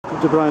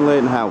to Brian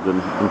Leighton Howden,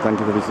 and thank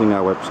you for visiting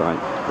our website.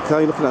 The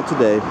car you're looking at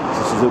today is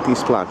a Suzuki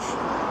Splash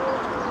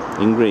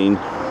in green.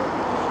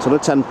 It's on a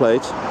 10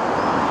 plate,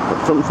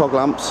 got front fog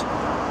lamps,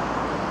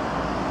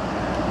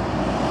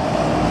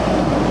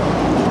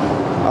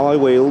 alloy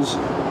wheels.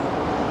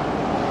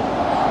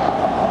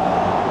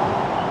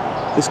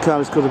 This car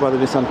is covered by the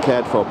Nissan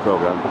Cared For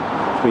programme,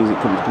 which means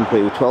it comes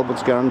complete with 12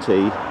 months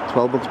guarantee,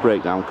 12 months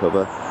breakdown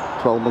cover,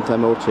 12 month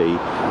MOT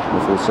and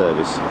a full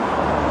service.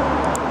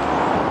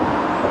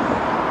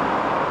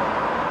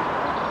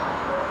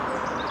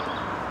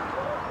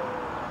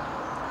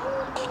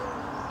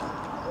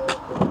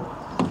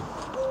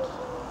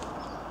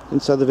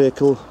 Inside the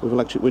vehicle with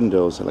electric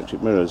windows,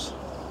 electric mirrors.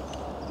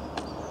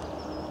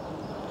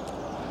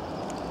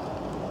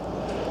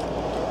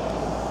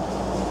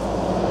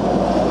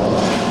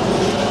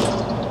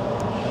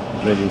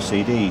 Radio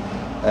CD,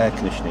 air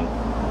conditioning,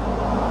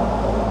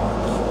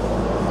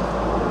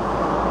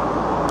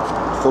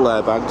 full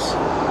airbags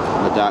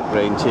and a dark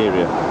grey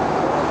interior.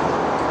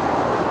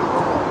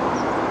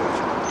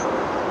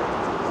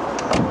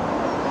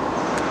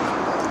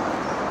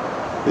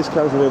 This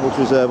car is available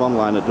to reserve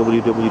online at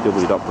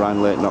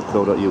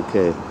www.brianleighton.co.uk.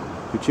 If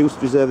you choose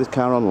to reserve this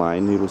car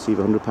online, you will receive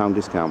a £100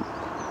 discount.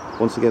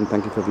 Once again,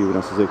 thank you for viewing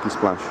our Suzuki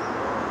Splash.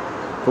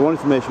 For more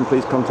information,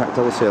 please contact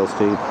our sales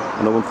team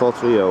on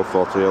 01430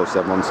 430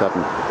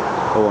 717,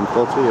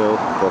 01430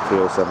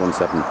 430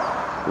 717.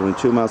 We're in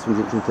 2 miles from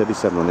junction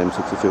 37 on the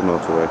M62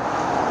 motorway.